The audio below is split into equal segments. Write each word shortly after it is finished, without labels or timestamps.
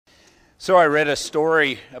So I read a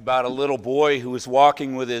story about a little boy who was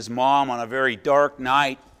walking with his mom on a very dark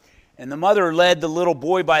night, and the mother led the little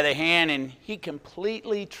boy by the hand, and he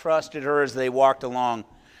completely trusted her as they walked along.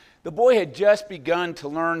 The boy had just begun to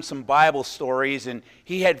learn some Bible stories, and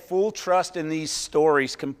he had full trust in these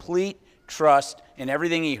stories, complete trust in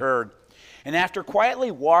everything he heard. And after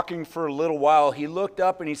quietly walking for a little while, he looked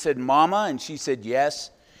up and he said, "Mama?" And she said,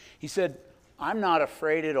 "Yes." He said, "I'm not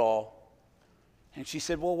afraid at all." And she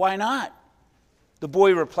said, "Well, why not?" The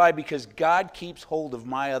boy replied, "Because God keeps hold of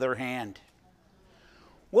my other hand."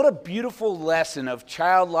 What a beautiful lesson of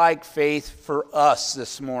childlike faith for us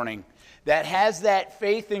this morning that has that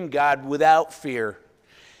faith in God without fear.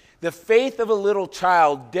 The faith of a little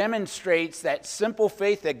child demonstrates that simple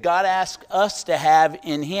faith that God asks us to have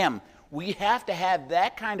in Him. We have to have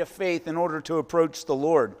that kind of faith in order to approach the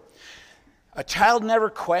Lord. A child never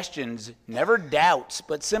questions, never doubts,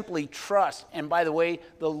 but simply trusts. And by the way,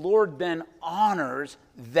 the Lord then honors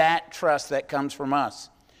that trust that comes from us.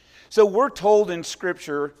 So we're told in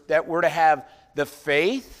Scripture that we're to have the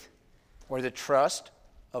faith or the trust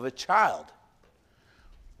of a child.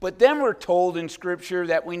 But then we're told in Scripture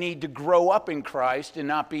that we need to grow up in Christ and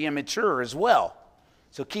not be immature as well.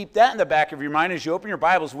 So keep that in the back of your mind as you open your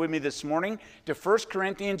Bibles with me this morning to 1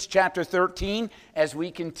 Corinthians chapter 13 as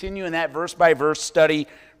we continue in that verse-by-verse study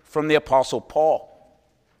from the Apostle Paul.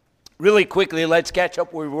 Really quickly, let's catch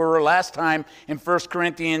up where we were last time in 1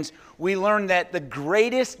 Corinthians. We learned that the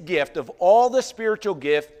greatest gift of all the spiritual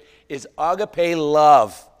gift is agape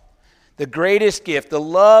love. The greatest gift, the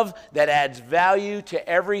love that adds value to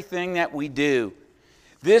everything that we do.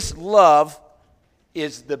 This love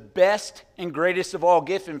is the best and greatest of all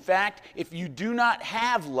gifts. In fact, if you do not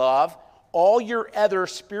have love, all your other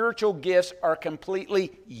spiritual gifts are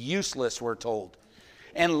completely useless, we're told.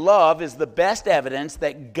 And love is the best evidence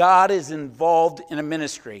that God is involved in a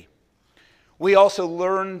ministry. We also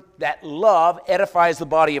learn that love edifies the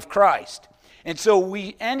body of Christ. And so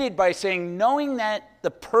we ended by saying, knowing that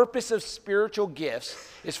the purpose of spiritual gifts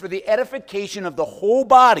is for the edification of the whole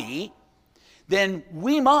body, then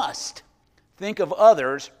we must think of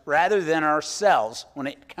others rather than ourselves when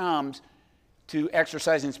it comes to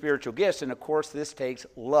exercising spiritual gifts. And of course, this takes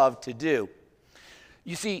love to do.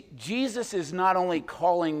 You see, Jesus is not only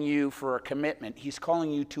calling you for a commitment, He's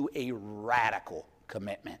calling you to a radical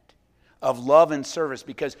commitment of love and service,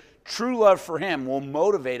 because true love for Him will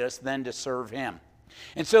motivate us then to serve Him.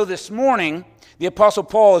 And so this morning, the Apostle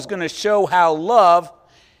Paul is going to show how love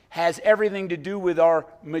has everything to do with our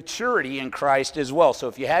maturity in Christ as well. So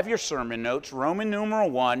if you have your sermon notes, Roman numeral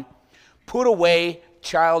 1, put away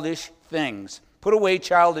childish things. Put away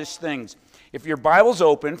childish things. If your Bible's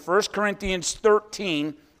open, 1 Corinthians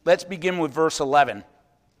 13, let's begin with verse 11.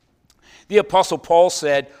 The Apostle Paul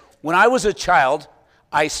said, "When I was a child,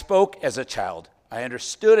 I spoke as a child. I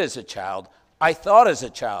understood as a child. I thought as a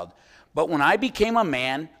child. But when I became a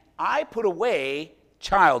man, I put away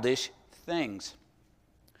childish things."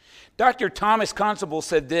 Dr. Thomas Constable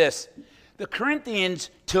said this: "The Corinthians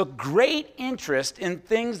took great interest in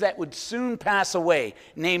things that would soon pass away,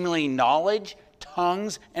 namely knowledge,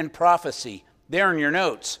 tongues, and prophecy." There in your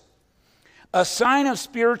notes. A sign of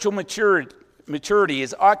spiritual maturity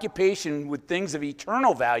is occupation with things of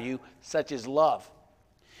eternal value, such as love.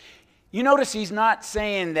 You notice he's not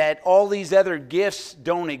saying that all these other gifts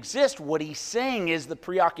don't exist. What he's saying is the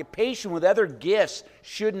preoccupation with other gifts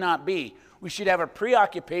should not be. We should have a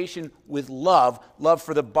preoccupation with love, love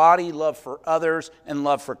for the body, love for others, and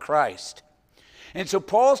love for Christ. And so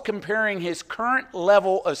Paul's comparing his current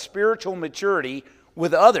level of spiritual maturity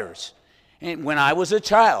with others. And when I was a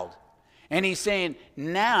child. And he's saying,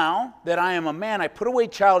 now that I am a man, I put away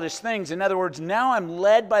childish things. In other words, now I'm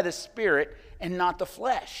led by the Spirit and not the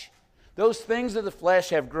flesh. Those things of the flesh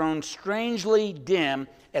have grown strangely dim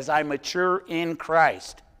as I mature in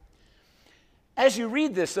Christ. As you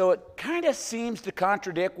read this, though, it kind of seems to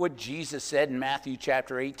contradict what Jesus said in Matthew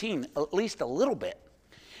chapter 18, at least a little bit.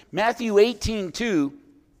 Matthew 18:2,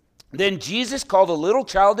 "Then Jesus called a little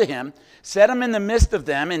child to Him, set him in the midst of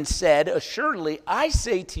them, and said, 'Assuredly, I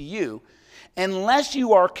say to you, unless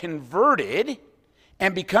you are converted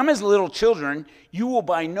and become as little children, you will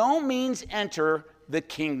by no means enter the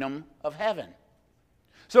kingdom of heaven.'"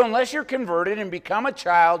 So unless you're converted and become a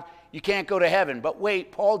child, you can't go to heaven. But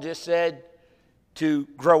wait, Paul just said to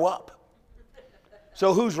grow up.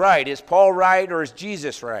 So who's right? Is Paul right or is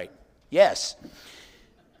Jesus right? Yes.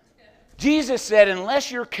 Jesus said,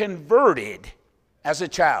 unless you're converted as a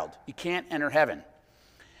child, you can't enter heaven.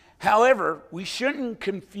 However, we shouldn't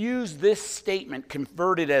confuse this statement,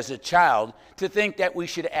 converted as a child, to think that we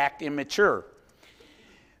should act immature.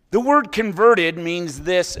 The word converted means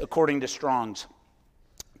this, according to Strong's: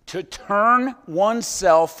 to turn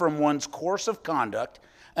oneself from one's course of conduct.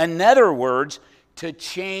 In other words, to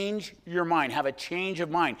change your mind, have a change of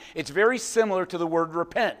mind. It's very similar to the word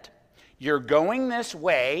repent. You're going this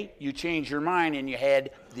way, you change your mind, and you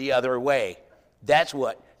head the other way. That's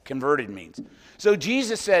what converted means. So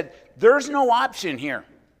Jesus said, there's no option here.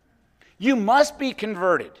 You must be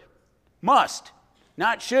converted. Must,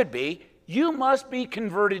 not should be. You must be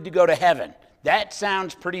converted to go to heaven. That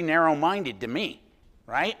sounds pretty narrow-minded to me,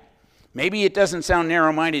 right? Maybe it doesn't sound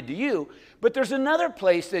narrow-minded to you, but there's another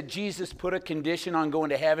place that Jesus put a condition on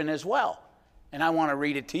going to heaven as well. And I want to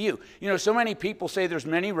read it to you. You know, so many people say there's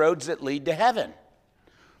many roads that lead to heaven.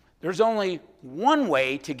 There's only one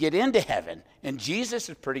way to get into heaven, and Jesus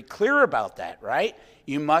is pretty clear about that, right?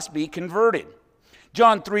 You must be converted.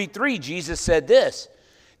 John 3:3, Jesus said this.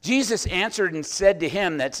 Jesus answered and said to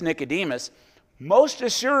him, that's Nicodemus, most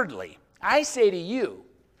assuredly, I say to you,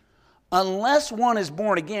 unless one is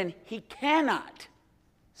born again, he cannot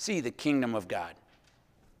see the kingdom of God.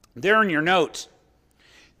 There in your notes,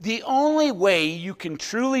 the only way you can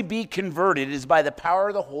truly be converted is by the power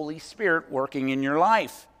of the Holy Spirit working in your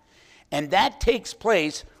life. And that takes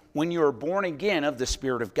place when you are born again of the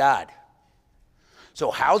Spirit of God. So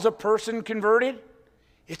how's a person converted?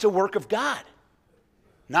 It's a work of God,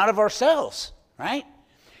 not of ourselves, right?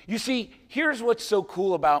 You see, here's what's so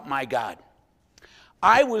cool about my God.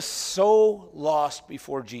 I was so lost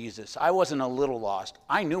before Jesus. I wasn't a little lost.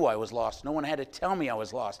 I knew I was lost. No one had to tell me I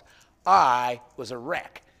was lost. I was a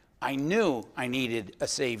wreck. I knew I needed a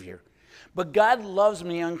Savior. But God loves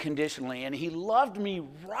me unconditionally, and he loved me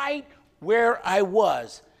right where I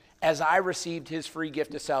was as I received his free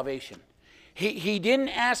gift of salvation. He didn't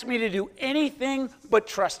ask me to do anything but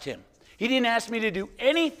trust him. He didn't ask me to do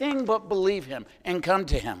anything but believe him and come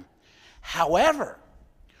to him. However,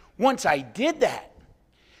 once I did that,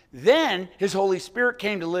 then his Holy Spirit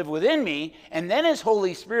came to live within me, and then his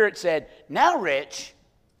Holy Spirit said, now, Rich,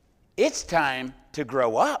 it's time to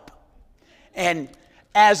grow up. And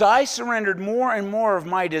as I surrendered more and more of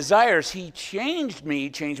my desires, he changed me,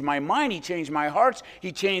 changed my mind, he changed my heart,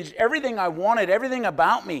 he changed everything I wanted, everything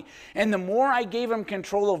about me. And the more I gave him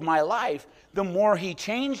control of my life, the more he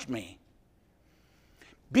changed me.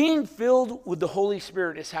 Being filled with the Holy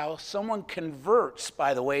Spirit is how someone converts,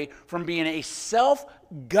 by the way, from being a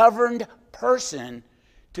self-governed person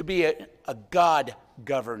to be a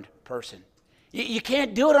God-governed person. You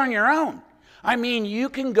can't do it on your own. I mean, you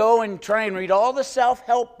can go and try and read all the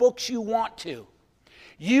self-help books you want to.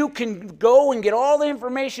 You can go and get all the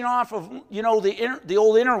information off of, the old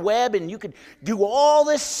interweb, and you can do all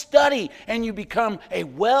this study, and you become a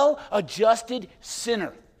well-adjusted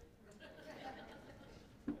sinner.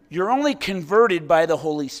 You're only converted by the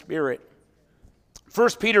Holy Spirit.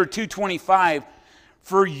 1 Peter 2:25,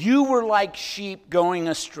 for you were like sheep going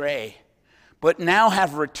astray, but now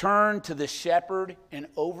have returned to the shepherd and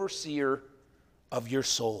overseer of your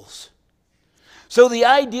souls. So the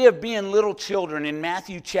idea of being little children in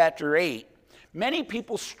Matthew chapter 8, many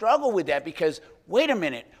people struggle with that because, wait a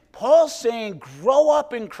minute, Paul's saying grow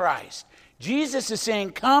up in Christ. Jesus is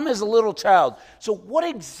saying come as a little child. So what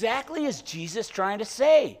exactly is Jesus trying to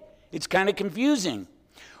say? It's kind of confusing.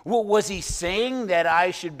 Well, was he saying that I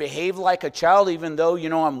should behave like a child even though,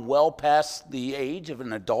 I'm well past the age of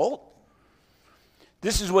an adult?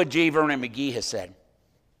 This is what J. Vernon McGee has said.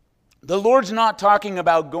 The Lord's not talking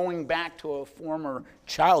about going back to a former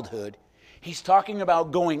childhood. He's talking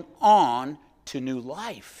about going on to new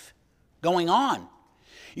life. Going on.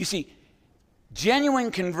 You see, genuine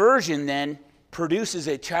conversion then produces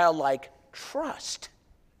a childlike trust.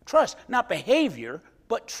 Trust, not behavior,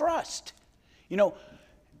 but trust.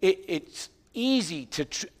 It's easy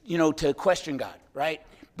to question God, right?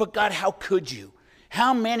 But God, how could you?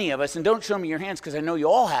 How many of us, and don't show me your hands because I know you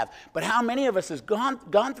all have, but how many of us has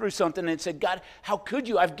gone through something and said, God, how could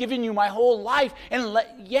you? I've given you my whole life, and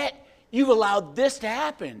yet you've allowed this to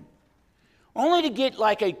happen. Only to get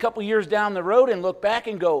like a couple years down the road and look back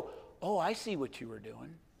and go, oh, I see what you were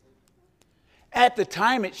doing. At the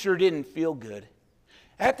time, it sure didn't feel good.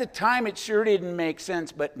 At the time, it sure didn't make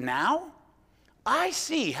sense, but now I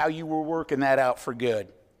see how you were working that out for good.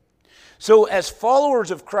 So as followers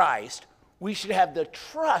of Christ, we should have the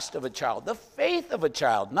trust of a child, the faith of a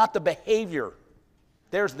child, not the behavior.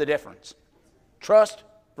 There's the difference. Trust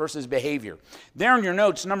versus behavior. There in your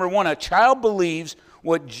notes, number 1, a child believes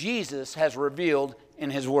what Jesus has revealed in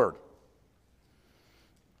his word.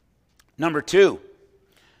 Number 2,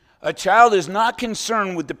 a child is not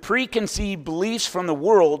concerned with the preconceived beliefs from the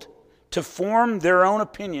world to form their own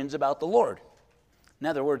opinions about the Lord. In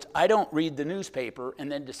other words, I don't read the newspaper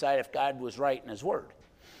and then decide if God was right in his word.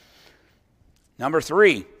 Number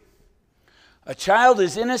 3, a child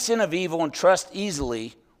is innocent of evil and trusts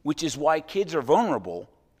easily, which is why kids are vulnerable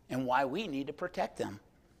and why we need to protect them.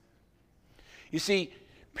 You see,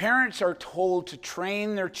 parents are told to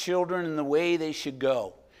train their children in the way they should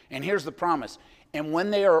go. And here's the promise. And when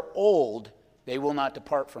they are old, they will not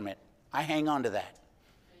depart from it. I hang on to that.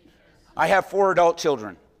 I have 4 adult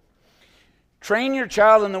children. Train your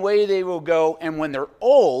child in the way they will go, and when they're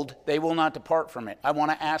old, they will not depart from it. I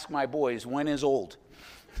want to ask my boys, when is old?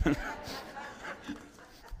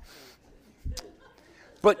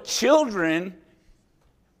 But children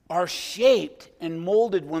are shaped and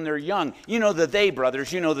molded when they're young. You know the They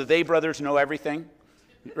brothers. You know the They brothers know everything,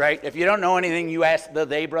 right? If you don't know anything, you ask the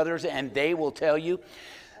They brothers, and they will tell you.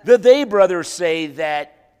 The They brothers say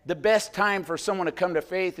that the best time for someone to come to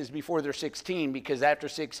faith is before they're 16, because after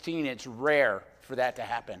 16, it's rare for that to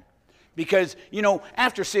happen. Because, you know,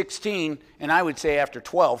 after 16, and I would say after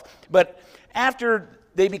 12, but after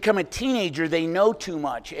they become a teenager, they know too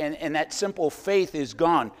much, and that simple faith is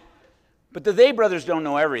gone. But the They brothers don't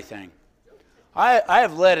know everything. I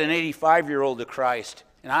have led an 85-year-old to Christ,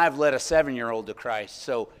 and I have led a 7-year-old to Christ.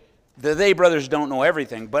 So the They brothers don't know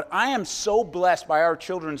everything. But I am so blessed by our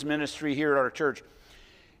children's ministry here at our church.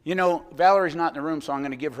 You know, Valerie's not in the room, so I'm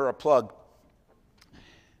going to give her a plug.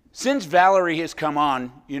 Since Valerie has come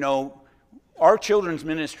on, you know, our children's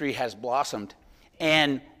ministry has blossomed.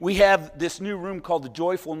 And we have this new room called the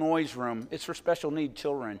Joyful Noise Room. It's for special need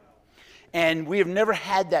children. And we have never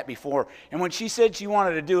had that before. And when she said she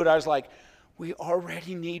wanted to do it, I was like, we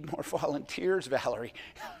already need more volunteers, Valerie.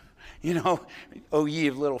 You know, oh, ye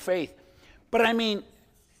of little faith. But I mean,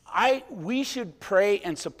 we should pray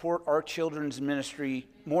and support our children's ministry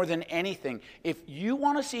more than anything. If you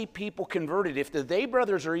want to see people converted, if the They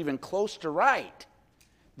brothers are even close to right,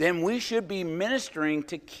 then we should be ministering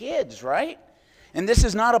to kids, right? And this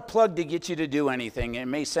is not a plug to get you to do anything. It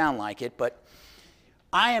may sound like it, but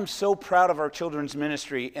I am so proud of our children's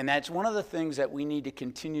ministry, and that's one of the things that we need to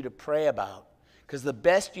continue to pray about, because the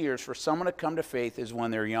best years for someone to come to faith is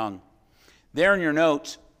when they're young. There in your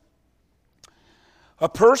notes, a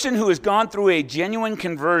person who has gone through a genuine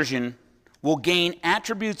conversion will gain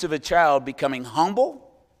attributes of a child, becoming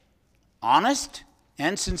humble, honest,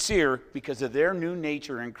 and sincere because of their new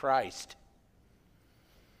nature in Christ.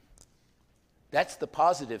 That's the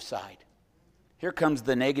positive side. Here comes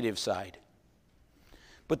the negative side.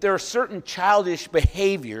 But there are certain childish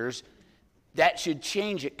behaviors that should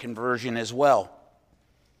change at conversion as well.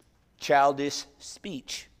 Childish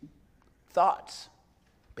speech, thoughts,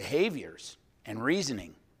 behaviors, and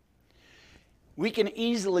reasoning. We can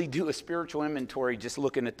easily do a spiritual inventory just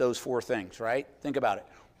looking at those 4 things, right? Think about it.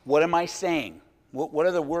 What am I saying? What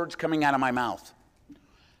are the words coming out of my mouth?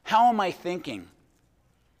 How am I thinking?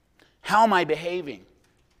 How am I behaving?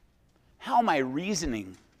 How am I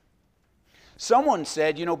reasoning? Someone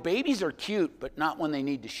said, you know, babies are cute, but not when they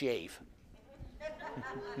need to shave.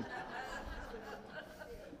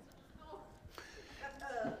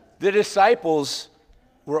 The disciples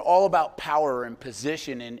were all about power and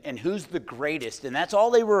position and who's the greatest, and that's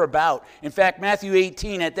all they were about. In fact, Matthew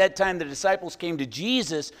 18, at that time, the disciples came to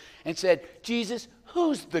Jesus and said, Jesus,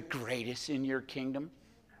 who's the greatest in your kingdom?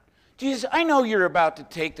 Jesus, I know you're about to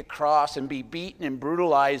take the cross and be beaten and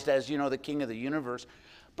brutalized as, you know, the king of the universe,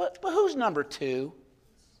 but who's number 2?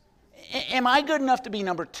 Am I good enough to be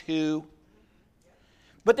number 2?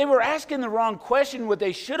 But they were asking the wrong question. What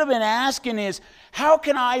they should have been asking is, how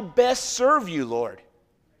can I best serve you, Lord?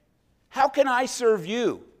 How can I serve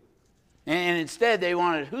you? And instead they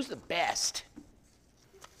wanted, who's the best?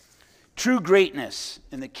 True greatness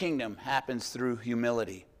in the kingdom happens through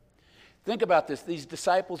humility. Think about this. These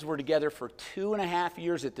disciples were together for 2.5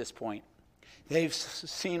 years at this point. They've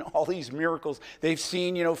seen all these miracles. They've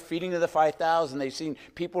seen, you know, feeding of the 5,000. They've seen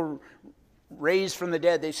people raised from the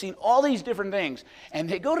dead. They've seen all these different things. And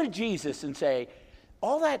they go to Jesus and say,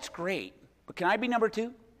 all that's great, but can I be number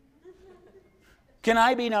 2? Can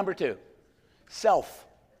I be number 2? Self.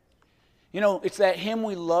 You know, it's that hymn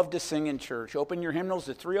we love to sing in church. Open your hymnals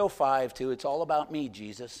to 305 to It's All About Me,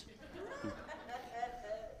 Jesus.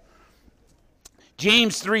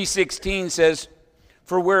 James 3:16 says,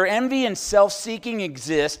 for where envy and self-seeking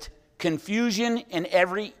exist, confusion and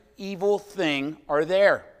every evil thing are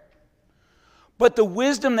there. But the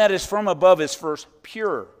wisdom that is from above is first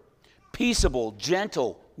pure, peaceable,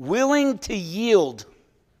 gentle, willing to yield,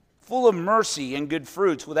 full of mercy and good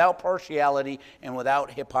fruits, without partiality and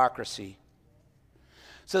without hypocrisy.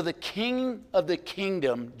 So the King of the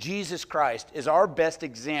kingdom, Jesus Christ, is our best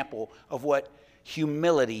example of what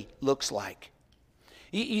humility looks like.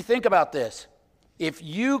 You think about this. If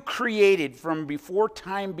you created from before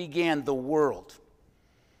time began the world,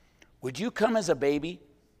 would you come as a baby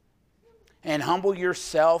and humble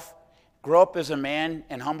yourself, grow up as a man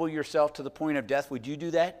and humble yourself to the point of death? Would you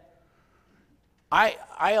do that? I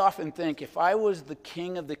often think if I was the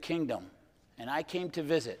king of the kingdom and I came to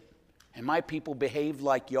visit and my people behaved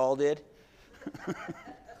like y'all did,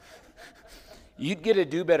 you'd get a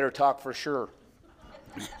do-better talk for sure.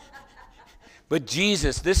 But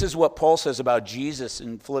Jesus, this is what Paul says about Jesus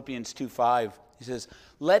in Philippians 2:5. He says,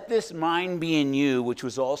 "Let this mind be in you, which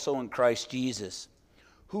was also in Christ Jesus,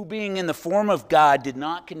 who being in the form of God did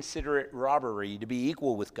not consider it robbery to be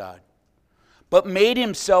equal with God, but made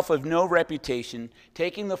himself of no reputation,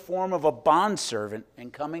 taking the form of a bondservant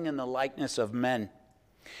and coming in the likeness of men.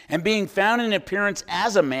 And being found in appearance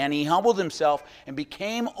as a man, he humbled himself and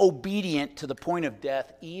became obedient to the point of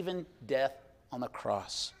death, even death on the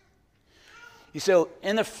cross." You see,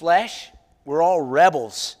 in the flesh, we're all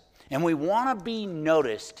rebels, and we want to be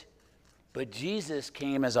noticed, but Jesus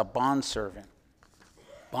came as a bondservant.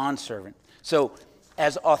 Bondservant. So,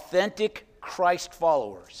 as authentic Christ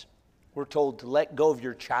followers, we're told to let go of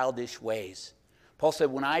your childish ways. Paul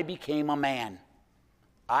said, when I became a man,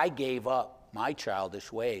 I gave up my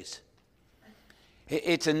childish ways.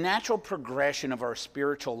 It's a natural progression of our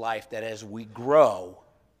spiritual life that as we grow,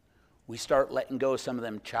 we start letting go of some of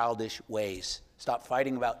them childish ways. Stop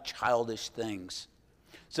fighting about childish things.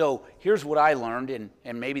 So here's what I learned,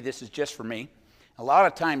 and maybe this is just for me. A lot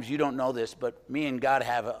of times you don't know this, but me and God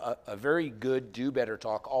have a very good do-better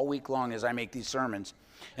talk all week long as I make these sermons.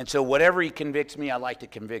 And so whatever he convicts me, I like to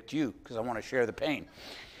convict you because I want to share the pain.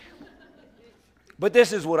 But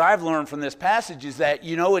this is what I've learned from this passage is that,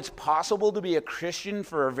 you know, it's possible to be a Christian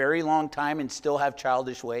for a very long time and still have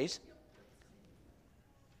childish ways.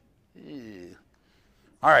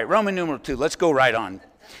 All right, Roman numeral 2. Let's go right on.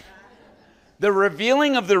 The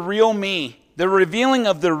revealing of the real me. The revealing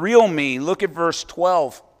of the real me. Look at verse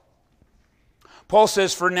 12. Paul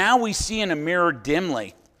says, "For now we see in a mirror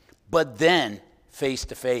dimly, but then face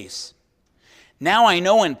to face. Now I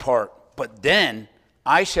know in part, but then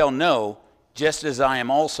I shall know just as I am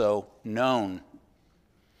also known."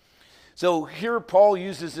 So here Paul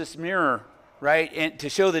uses this mirror, right, and to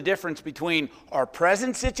show the difference between our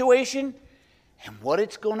present situation and what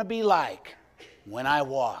it's going to be like when I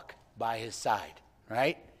walk by his side,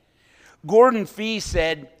 right? Gordon Fee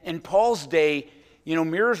said, in Paul's day, you know,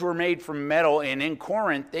 mirrors were made from metal, and in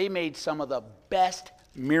Corinth, they made some of the best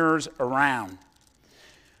mirrors around.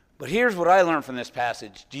 But here's what I learned from this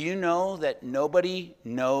passage. Do you know that nobody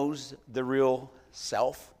knows the real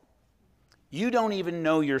self? You don't even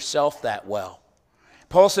know yourself that well.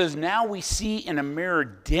 Paul says, now we see in a mirror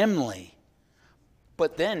dimly,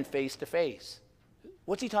 but then face to face.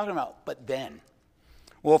 What's he talking about? But then.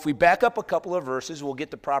 Well, if we back up a couple of verses, we'll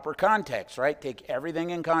get the proper context, right? Take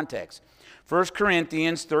everything in context. 1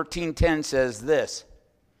 Corinthians 13:10 says this,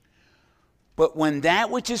 "But when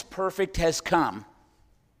that which is perfect has come,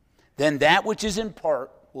 then that which is in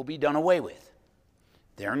part will be done away with."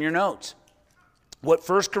 There in your notes. What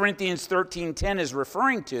 1 Corinthians 13:10 is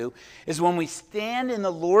referring to is when we stand in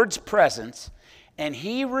the Lord's presence and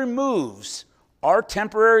he removes our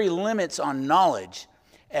temporary limits on knowledge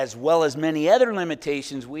as well as many other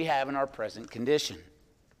limitations we have in our present condition.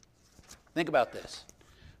 Think about this.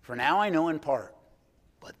 For now I know in part,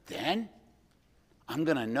 but then I'm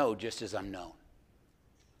going to know just as I'm known.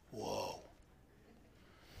 Whoa.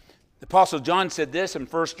 The Apostle John said this in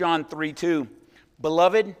 1 John 3:2,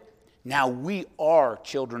 "Beloved, now we are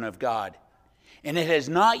children of God, and it has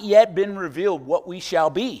not yet been revealed what we shall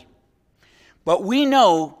be. But we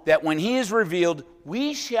know that when he is revealed,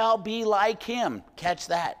 we shall be like him." Catch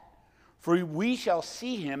that. "For we shall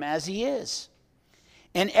see him as he is.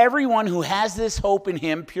 And everyone who has this hope in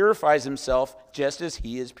him purifies himself just as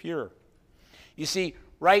he is pure." You see,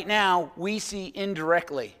 right now we see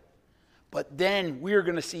indirectly, but then we're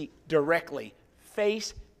going to see directly,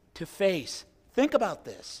 face to face. Think about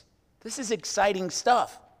this. This is exciting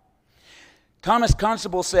stuff. Thomas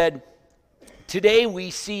Constable said, "Today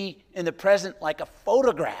we see in the present like a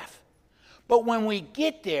photograph. But when we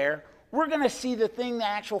get there, we're going to see the thing the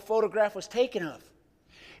actual photograph was taken of."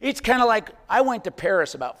 It's kind of like, I went to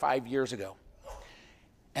Paris about 5 years ago.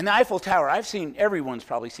 And the Eiffel Tower, everyone's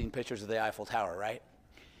probably seen pictures of the Eiffel Tower, right?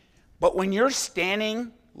 But when you're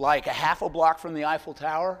standing like a half a block from the Eiffel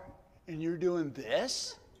Tower and you're doing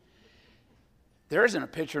this, there isn't a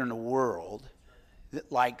picture in the world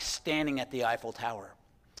that, like standing at the Eiffel Tower.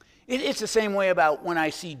 It's the same way about when I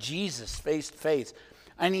see Jesus face to face.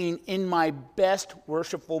 I mean, in my best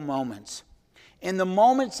worshipful moments, In the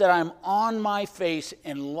moments that I'm on my face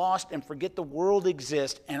and lost and forget the world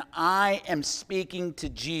exists and I am speaking to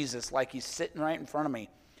Jesus like he's sitting right in front of me,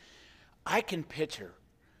 I can picture,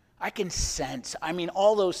 I can sense,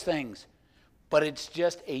 all those things. But it's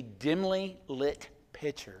just a dimly lit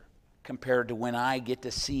picture compared to when I get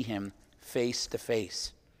to see him face to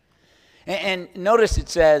face. And notice it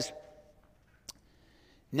says,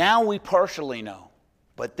 now we partially know,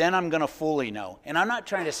 but then I'm going to fully know. And I'm not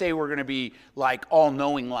trying to say we're going to be like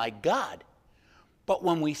all-knowing like God. But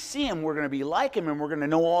when we see him, we're going to be like him and we're going to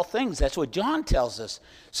know all things. That's what John tells us.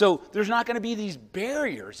 So there's not going to be these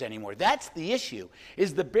barriers anymore. That's the issue,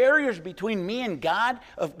 is the barriers between me and God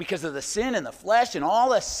because of the sin and the flesh and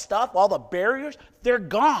all this stuff, all the barriers, they're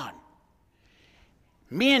gone.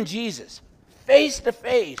 Me and Jesus, face to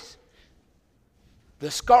face,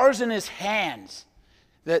 the scars in his hands,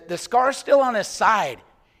 the scar's still on his side.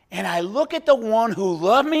 And I look at the one who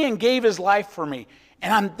loved me and gave his life for me.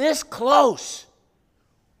 And I'm this close.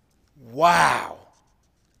 Wow.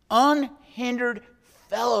 Unhindered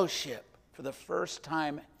fellowship for the first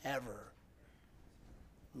time ever.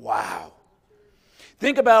 Wow.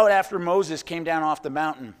 Think about after Moses came down off the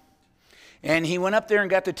mountain. And he went up there and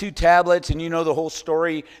got the 2 tablets, and you know the whole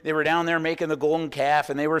story. They were down there making the golden calf,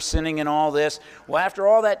 and they were sinning and all this. Well, after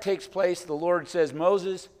all that takes place, the Lord says,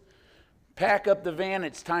 Moses, pack up the van,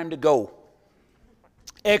 it's time to go.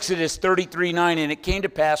 Exodus 33:9, and it came to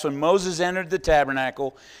pass when Moses entered the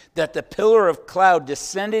tabernacle that the pillar of cloud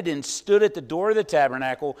descended and stood at the door of the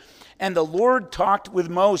tabernacle, and the Lord talked with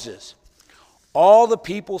Moses. All the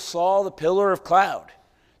people saw the pillar of cloud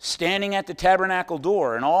standing at the tabernacle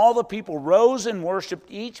door, and all the people rose and worshiped,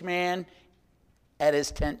 each man at his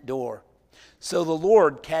tent door. So the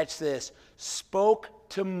Lord, catch this, spoke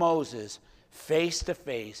to Moses face to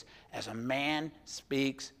face as a man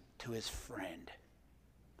speaks to his friend.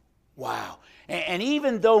 Wow. And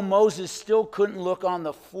even though Moses still couldn't look on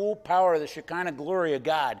the full power of the Shekinah glory of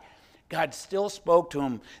God, God still spoke to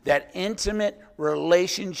him, that intimate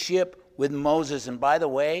relationship with Moses. And by the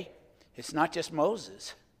way, it's not just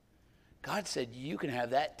Moses. God said, you can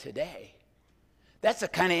have that today. That's the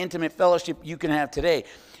kind of intimate fellowship you can have today.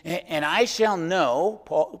 And I shall know,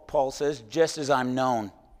 Paul says, just as I'm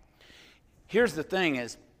known. Here's the thing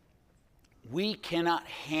is, we cannot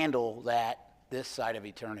handle that this side of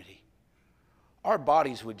eternity. Our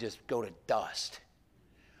bodies would just go to dust.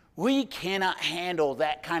 We cannot handle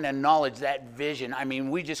that kind of knowledge, that vision.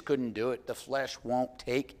 We just couldn't do it. The flesh won't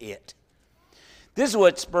take it. This is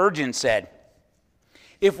what Spurgeon said.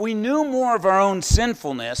 If we knew more of our own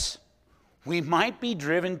sinfulness, we might be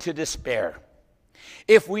driven to despair.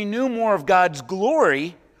 If we knew more of God's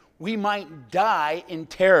glory, we might die in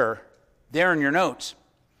terror. There in your notes.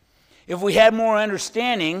 If we had more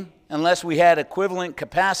understanding, unless we had equivalent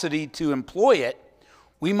capacity to employ it,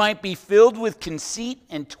 we might be filled with conceit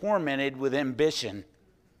and tormented with ambition.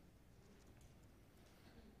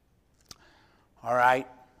 All right,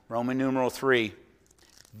 Roman numeral 3.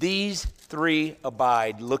 These 3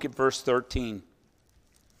 abide. Look at verse 13.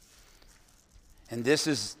 And this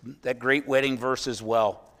is that great wedding verse as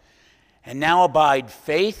well. And now abide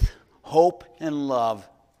faith, hope, and love.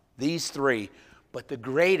 These 3. But the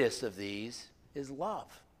greatest of these is love.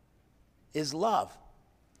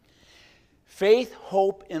 Faith,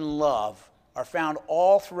 hope, and love are found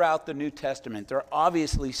all throughout the New Testament. They're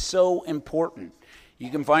obviously so important. You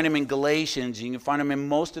can find them in Galatians. You can find them in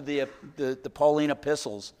most of the Pauline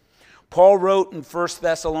epistles. Paul wrote in 1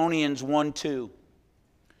 Thessalonians 1:2,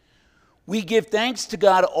 we give thanks to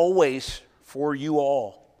God always for you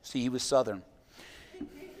all. See, he was Southern.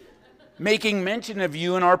 Making mention of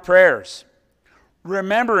you in our prayers,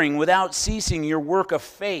 remembering without ceasing your work of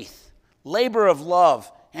faith, labor of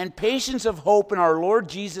love, and patience of hope in our Lord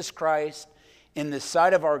Jesus Christ in the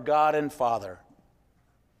sight of our God and Father.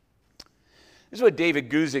 This is what David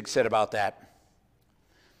Guzik said about that.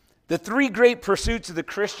 The 3 great pursuits of the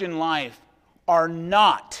Christian life are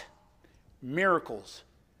not miracles,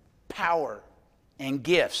 power, and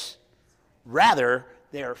gifts. Rather,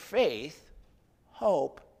 they are faith,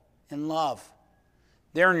 hope, and love.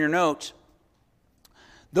 There in your notes.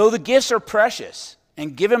 Though the gifts are precious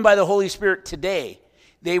and given by the Holy Spirit today,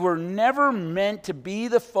 they were never meant to be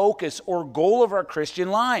the focus or goal of our Christian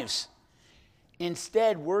lives.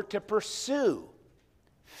 Instead, we're to pursue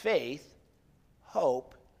faith,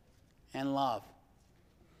 hope, and love.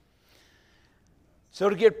 So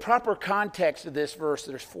to get proper context of this verse,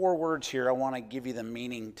 there's 4 words here. I want to give you the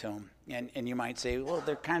meaning to them. And you might say, well,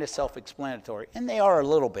 they're kind of self-explanatory. And they are a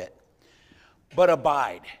little bit. But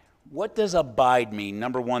abide. What does abide mean?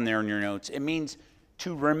 Number 1 there in your notes. It means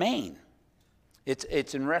to remain.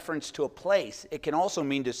 It's in reference to a place. It can also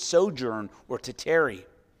mean to sojourn or to tarry.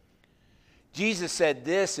 Jesus said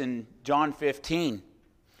this in John 15.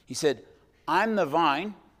 He said, I'm the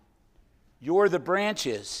vine, you're the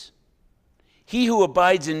branches. He who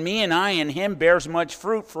abides in me and I in him bears much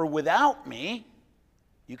fruit, for without me,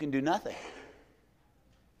 you can do nothing.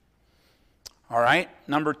 All right,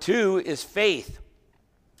 number 2 is faith.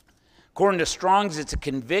 According to Strong's, it's a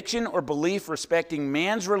conviction or belief respecting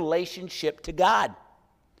man's relationship to God.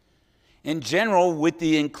 In general, with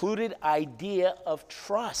the included idea of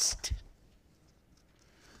trust.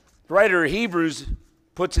 The writer of Hebrews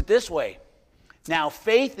puts it this way. Now,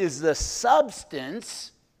 faith is the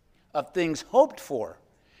substance of things hoped for.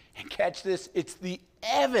 And catch this, it's the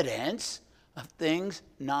evidence of things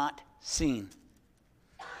not seen.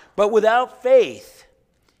 But without faith,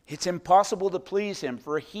 it's impossible to please him.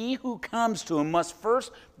 For he who comes to him must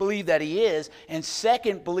first believe that he is, and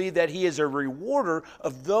second, believe that he is a rewarder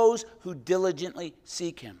of those who diligently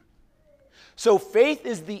seek him. So faith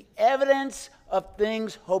is the evidence of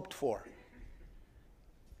things hoped for.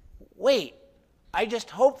 Wait, I just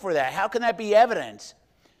hope for that. How can that be evidence?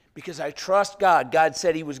 Because I trust God. God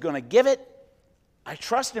said he was going to give it. I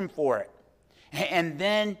trust him for it. And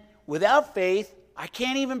then without faith, I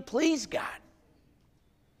can't even please God.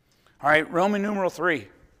 All right, Roman numeral 3,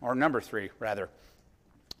 or number 3, rather.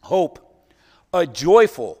 Hope, a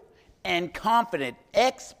joyful and confident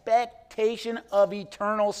expectation of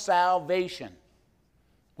eternal salvation.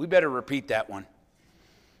 We better repeat that one.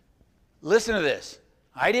 Listen to this.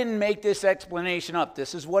 I didn't make this explanation up.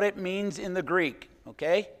 This is what it means in the Greek,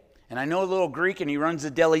 okay? And I know a little Greek, and he runs the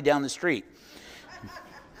deli down the street.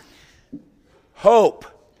 Hope,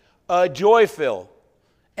 a joyful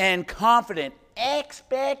and confident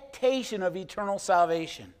expectation of eternal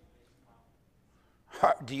salvation.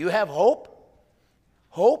 Do you have hope?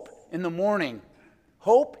 Hope in the morning.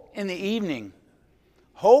 Hope in the evening.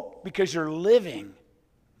 Hope because you're living.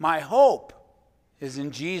 My hope is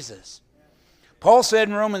in Jesus. Paul said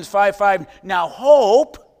in Romans 5:5, now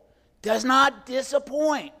hope does not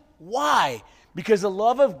disappoint. Why? Because the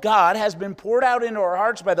love of God has been poured out into our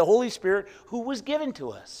hearts by the Holy Spirit who was given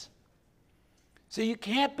to us. So you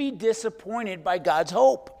can't be disappointed by God's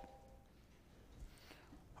hope.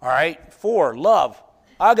 All right, 4, love,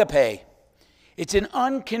 agape. It's an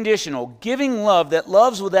unconditional, giving love that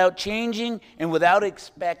loves without changing and without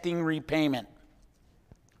expecting repayment.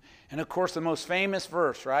 And of course, the most famous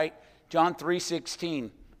verse, right? John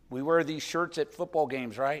 3:16. We wear these shirts at football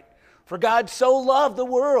games, right? For God so loved the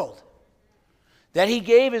world that he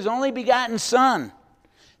gave his only begotten Son,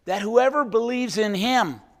 that whoever believes in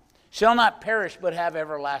him shall not perish but have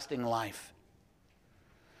everlasting life.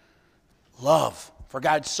 Love. For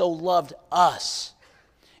God so loved us.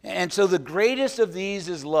 And so the greatest of these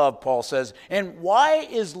is love, Paul says. And why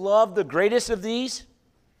is love the greatest of these?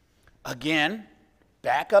 Again,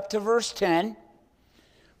 back up to verse 10.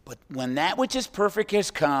 But when that which is perfect has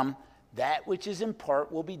come, that which is in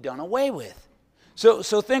part will be done away with. So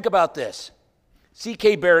think about this.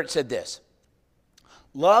 C.K. Barrett said this.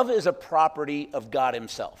 Love is a property of God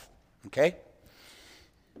himself. Okay?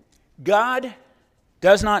 God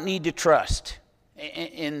does not need to trust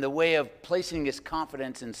in the way of placing his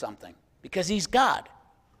confidence in something because he's God.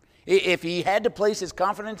 If he had to place his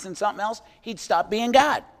confidence in something else, he'd stop being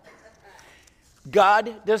God.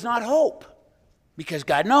 God does not hope because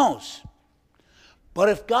God knows. But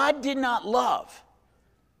if God did not love,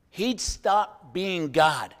 he'd stop being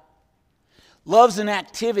God. Love's an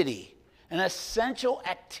activity, an essential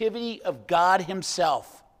activity of God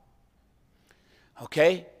himself.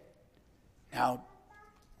 Okay? Now,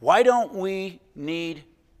 why don't we need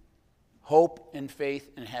hope and faith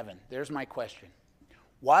in heaven? There's my question.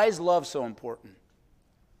 Why is love so important?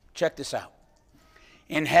 Check this out.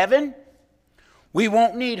 In heaven, we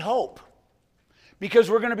won't need hope because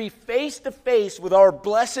we're going to be face to face with our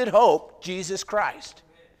blessed hope, Jesus Christ.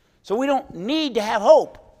 So we don't need to have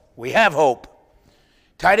hope. We have hope.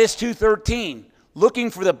 Titus 2:13,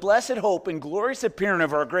 looking for the blessed hope and glorious appearing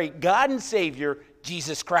of our great God and Savior,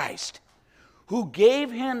 Jesus Christ, who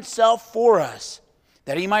gave himself for us,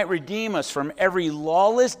 that he might redeem us from every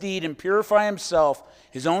lawless deed and purify himself,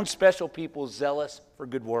 his own special people, zealous for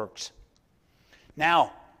good works.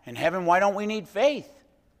 Now, in heaven, why don't we need faith?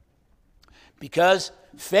 Because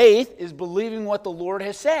faith is believing what the Lord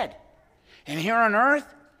has said. And here on earth,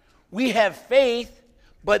 we have faith,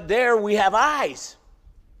 but there we have eyes.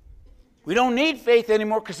 We don't need faith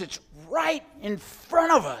anymore because it's right in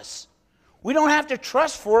front of us. We don't have to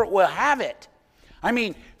trust for it, we'll have it. I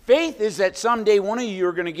mean, faith is that someday one of you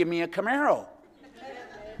are going to give me a Camaro.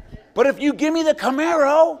 But if you give me the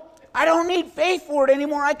Camaro, I don't need faith for it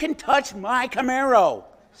anymore. I can touch my Camaro.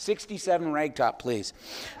 67 ragtop, please.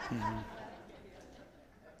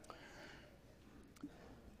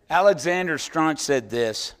 Alexander Strauch said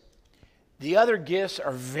this: the other gifts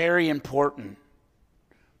are very important,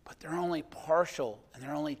 but they're only partial and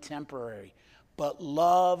they're only temporary. But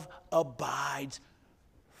love abides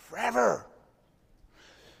forever.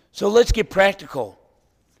 So let's get practical.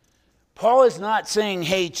 Paul is not saying,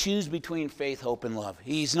 hey, choose between faith, hope, and love.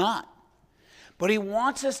 He's not. But he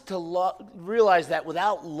wants us to realize that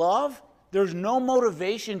without love, there's no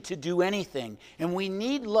motivation to do anything. And we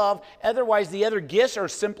need love, otherwise the other gifts are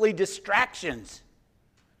simply distractions.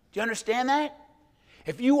 Do you understand that?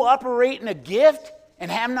 If you operate in a gift and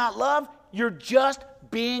have not love, you're just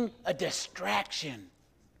being a distraction.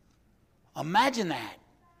 Imagine that.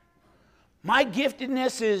 My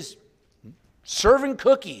giftedness is serving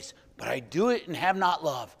cookies, but I do it and have not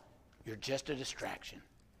love. You're just a distraction.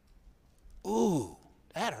 Ooh,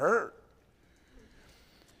 that hurt.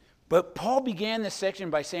 But Paul began this section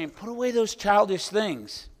by saying, put away those childish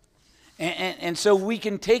things. And so we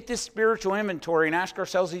can take this spiritual inventory and ask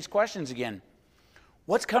ourselves these questions again.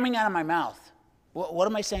 What's coming out of my mouth? What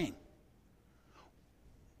am I saying?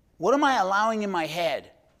 What am I allowing in my head?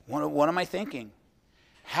 What am I thinking?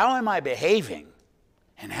 How am I behaving?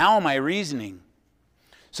 And how am I reasoning?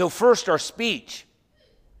 So first, our speech.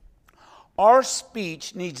 Our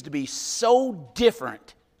speech needs to be so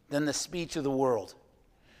different than the speech of the world.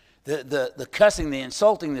 The cussing, the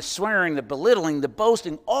insulting, the swearing, the belittling, the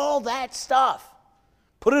boasting, all that stuff.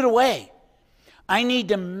 Put it away. I need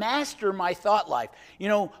to master my thought life. You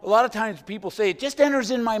know, a lot of times people say, it just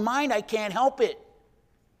enters in my mind, I can't help it.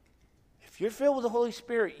 If you're filled with the Holy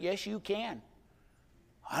Spirit, yes, you can.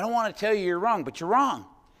 I don't want to tell you you're wrong, but you're wrong.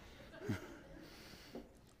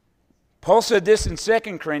 Paul said this in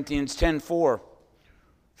 2 Corinthians 10:4.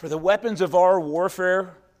 For the weapons of our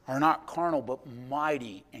warfare are not carnal, but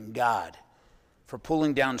mighty in God for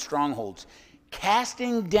pulling down strongholds,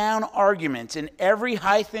 casting down arguments and every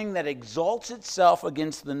high thing that exalts itself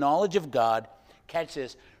against the knowledge of God. Catch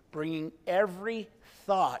this, bringing every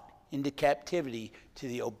thought into captivity to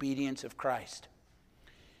the obedience of Christ.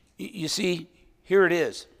 You see, here it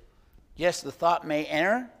is. Yes, the thought may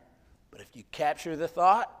enter, but if you capture the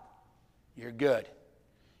thought, you're good.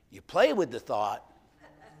 You play with the thought,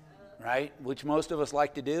 right, which most of us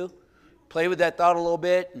like to do. Play with that thought a little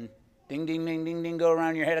bit and ding, ding, ding, ding, ding, go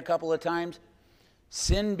around your head a couple of times.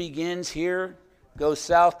 Sin begins here, goes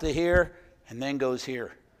south to here, and then goes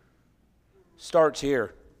here. Starts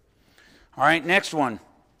here. All right, next one.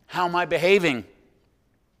 How am I behaving?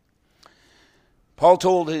 Paul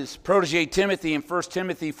told his protege Timothy in 1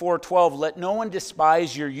 Timothy 4:12, let no one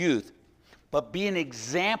despise your youth, but be an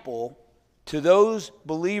example to those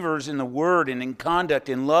believers in the word and in conduct,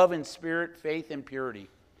 in love and spirit, faith and purity.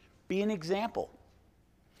 Be an example.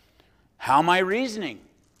 How am I reasoning?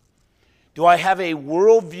 Do I have a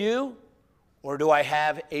worldview or do I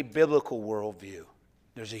have a biblical worldview?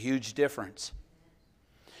 There's a huge difference.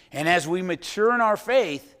 And as we mature in our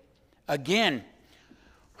faith, again,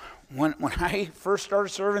 when I first started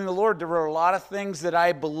serving the Lord, there were a lot of things that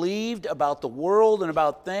I believed about the world and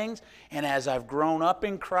about things. And as I've grown up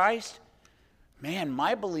in Christ, man,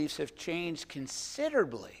 my beliefs have changed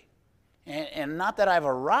considerably. And not that I've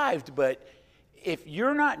arrived, but if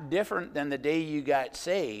you're not different than the day you got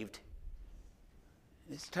saved,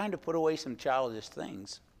 it's time to put away some childish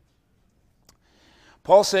things.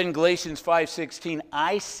 Paul said in Galatians 5:16,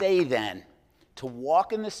 I say then, to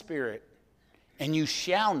walk in the Spirit, and you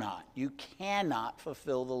shall not, you cannot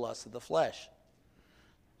fulfill the lust of the flesh.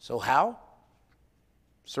 So how?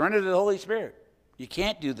 Surrender to the Holy Spirit. You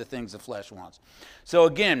can't do the things the flesh wants. So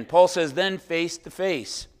again, Paul says, then face to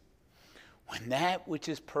face. When that which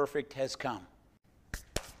is perfect has come,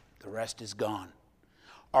 the rest is gone.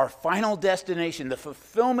 Our final destination, the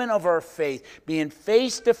fulfillment of our faith, being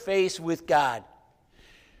face to face with God.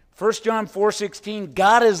 1 John 4:16,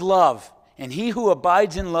 God is love, and he who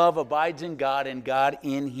abides in love abides in God, and God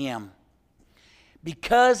in him.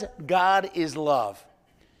 Because God is love,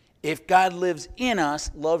 if God lives in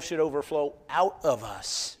us, love should overflow out of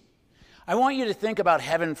us. I want you to think about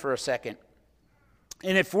heaven for a second.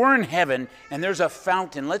 And if we're in heaven and there's a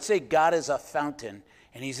fountain, let's say God is a fountain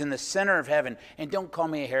and he's in the center of heaven. And don't call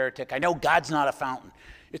me a heretic. I know God's not a fountain.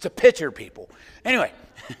 It's a pitcher, people. Anyway,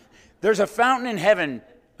 there's a fountain in heaven.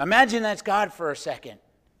 Imagine that's God for a second.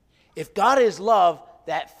 If God is love,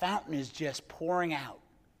 that fountain is just pouring out.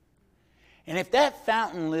 And if that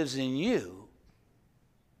fountain lives in you,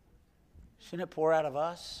 shouldn't it pour out of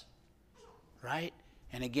us? Right?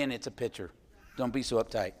 And again, it's a pitcher. Don't be so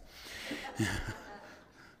uptight.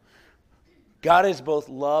 God is both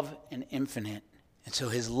love and infinite. And so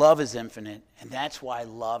his love is infinite. And that's why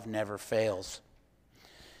love never fails.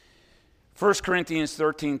 1 Corinthians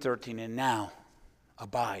 13:13, and now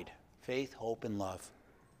abide, faith, hope, and love.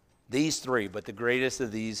 These three, but the greatest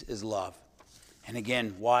of these is love. And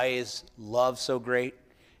again, why is love so great?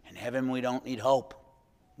 In heaven we don't need hope.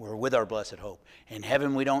 We're with our blessed hope. In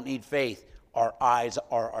heaven we don't need faith. Our eyes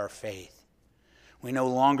are our faith. We no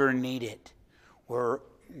longer need it. We're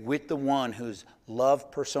with the one who's love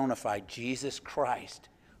personified, Jesus Christ,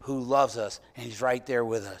 who loves us, and he's right there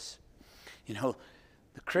with us. You know,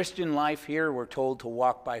 the Christian life here, we're told to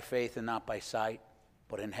walk by faith and not by sight.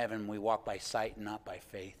 But in heaven we walk by sight and not by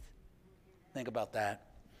faith. Think about that.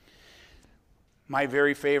 My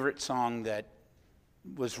very favorite song that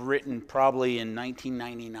was written probably in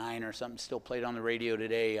 1999 or something, still played on the radio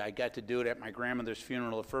today. I got to do it at my grandmother's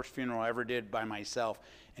funeral, the first funeral I ever did by myself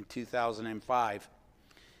in 2005.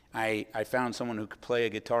 I found someone who could play a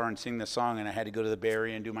guitar and sing the song, and I had to go to the Bay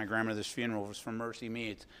Area and do my grandmother's funeral. It was from Mercy Me.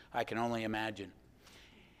 It's I Can Only Imagine.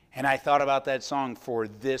 And I thought about that song for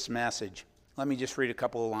this message. Let me just read a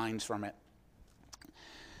couple of lines from it.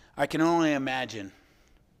 I can only imagine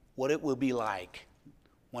what it will be like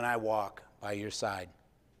when I walk by your side.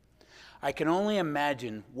 I can only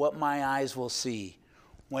imagine what my eyes will see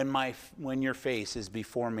when your face is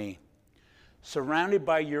before me. Surrounded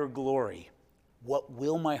by your glory, what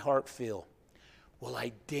will my heart feel? Will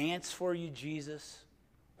I dance for you, Jesus,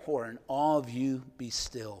 or in awe of you be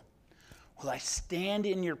still? Will I stand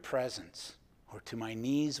in your presence, or to my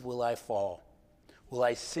knees will I fall? Will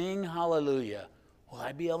I sing hallelujah? Will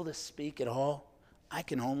I be able to speak at all? I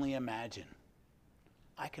can only imagine.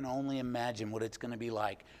 I can only imagine what it's going to be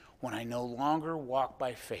like when I no longer walk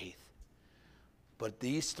by faith. But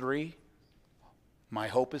these three, my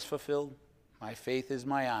hope is fulfilled, my faith is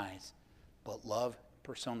my eyes, but love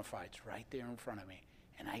personified is right there in front of me,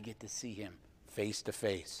 and I get to see him face to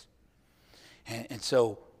face. And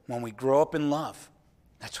so when we grow up in love,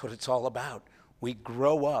 that's what it's all about. We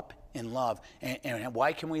grow up in love. And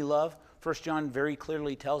why can we love? 1 John very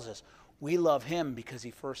clearly tells us, we love him because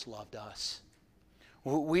he first loved us.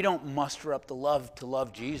 We don't muster up the love to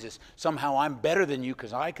love Jesus. Somehow I'm better than you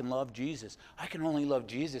because I can love Jesus. I can only love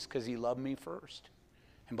Jesus because he loved me first.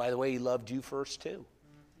 And by the way, he loved you first too.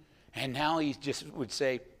 And now he just would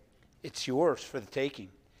say, it's yours for the taking.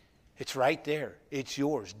 It's right there. It's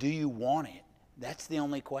yours. Do you want it? That's the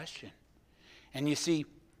only question. And you see,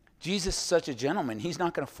 Jesus is such a gentleman. He's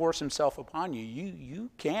not going to force himself upon you. You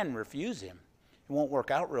can refuse him. It won't work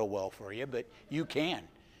out real well for you, but you can.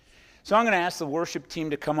 So I'm going to ask the worship team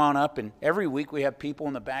to come on up. And every week we have people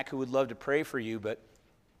in the back who would love to pray for you. But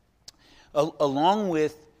along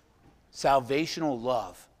with salvational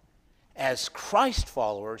love, as Christ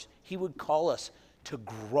followers, he would call us to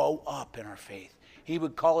grow up in our faith. He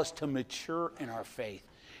would call us to mature in our faith.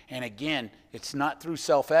 And again, it's not through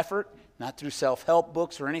self-effort, not through self-help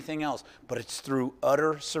books or anything else, but it's through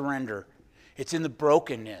utter surrender. It's in the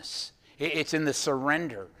brokenness. It's in the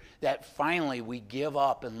surrender that finally we give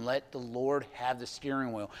up and let the Lord have the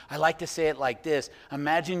steering wheel. I like to say it like this.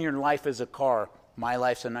 Imagine your life as a car. My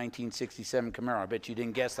life's a 1967 Camaro. I bet you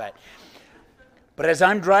didn't guess that. But as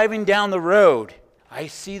I'm driving down the road, I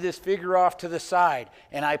see this figure off to the side,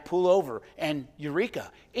 and I pull over, and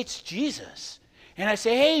eureka, it's Jesus. And I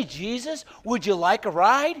say, hey, Jesus, would you like a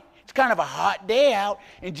ride? It's kind of a hot day out.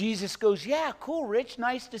 And Jesus goes, yeah, cool, Rich,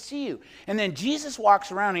 nice to see you. And then Jesus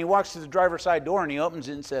walks around, and he walks to the driver's side door, and he opens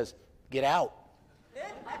it and says, get out.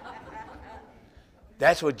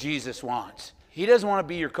 That's what Jesus wants. He doesn't want to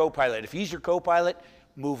be your co-pilot. If he's your co-pilot,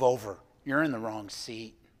 move over. You're in the wrong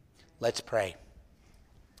seat. Let's pray.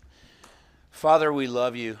 Father, we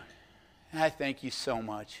love you. And I thank you so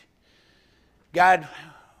much. God,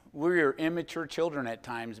 we're your immature children at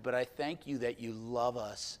times, but I thank you that you love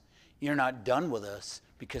us. You're not done with us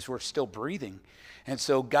because we're still breathing. And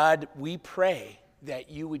so, God, we pray that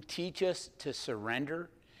you would teach us to surrender,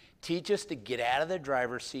 teach us to get out of the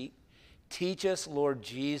driver's seat, teach us, Lord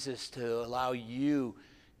Jesus, to allow you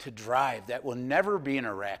to drive, that we'll never be in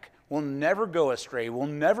a wreck. We'll never go astray. We'll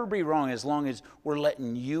never be wrong as long as we're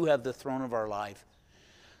letting you have the throne of our life.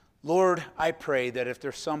 Lord, I pray that if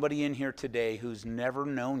there's somebody in here today who's never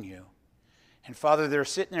known you, and Father, they're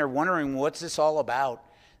sitting there wondering, what's this all about?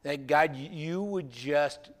 That God, you would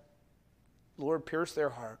just, Lord, pierce their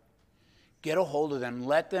heart. Get a hold of them.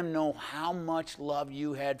 Let them know how much love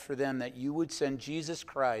you had for them, that you would send Jesus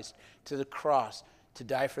Christ to the cross to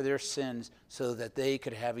die for their sins so that they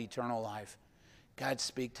could have eternal life. God,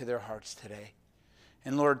 speak to their hearts today.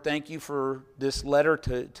 And Lord, thank you for this letter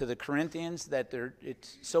to the Corinthians, that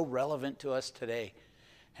it's so relevant to us today.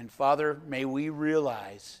 And Father, may we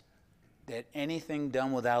realize that anything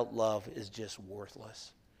done without love is just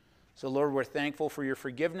worthless. So Lord, we're thankful for your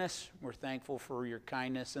forgiveness. We're thankful for your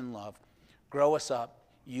kindness and love. Grow us up.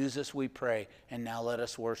 Use us, we pray. And now let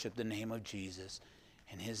us worship the name of Jesus.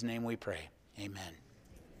 In his name we pray. Amen.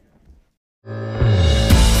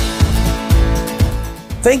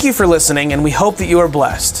 Thank you for listening, and we hope that you are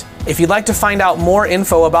blessed. If you'd like to find out more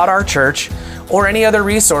info about our church or any other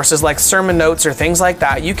resources like sermon notes or things like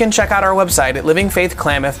that, you can check out our website at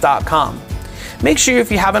livingfaithklamath.com. Make sure,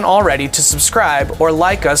 if you haven't already, to subscribe or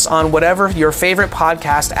like us on whatever your favorite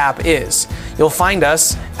podcast app is. You'll find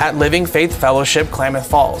us at Living Faith Fellowship Klamath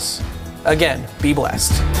Falls. Again, be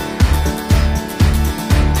blessed.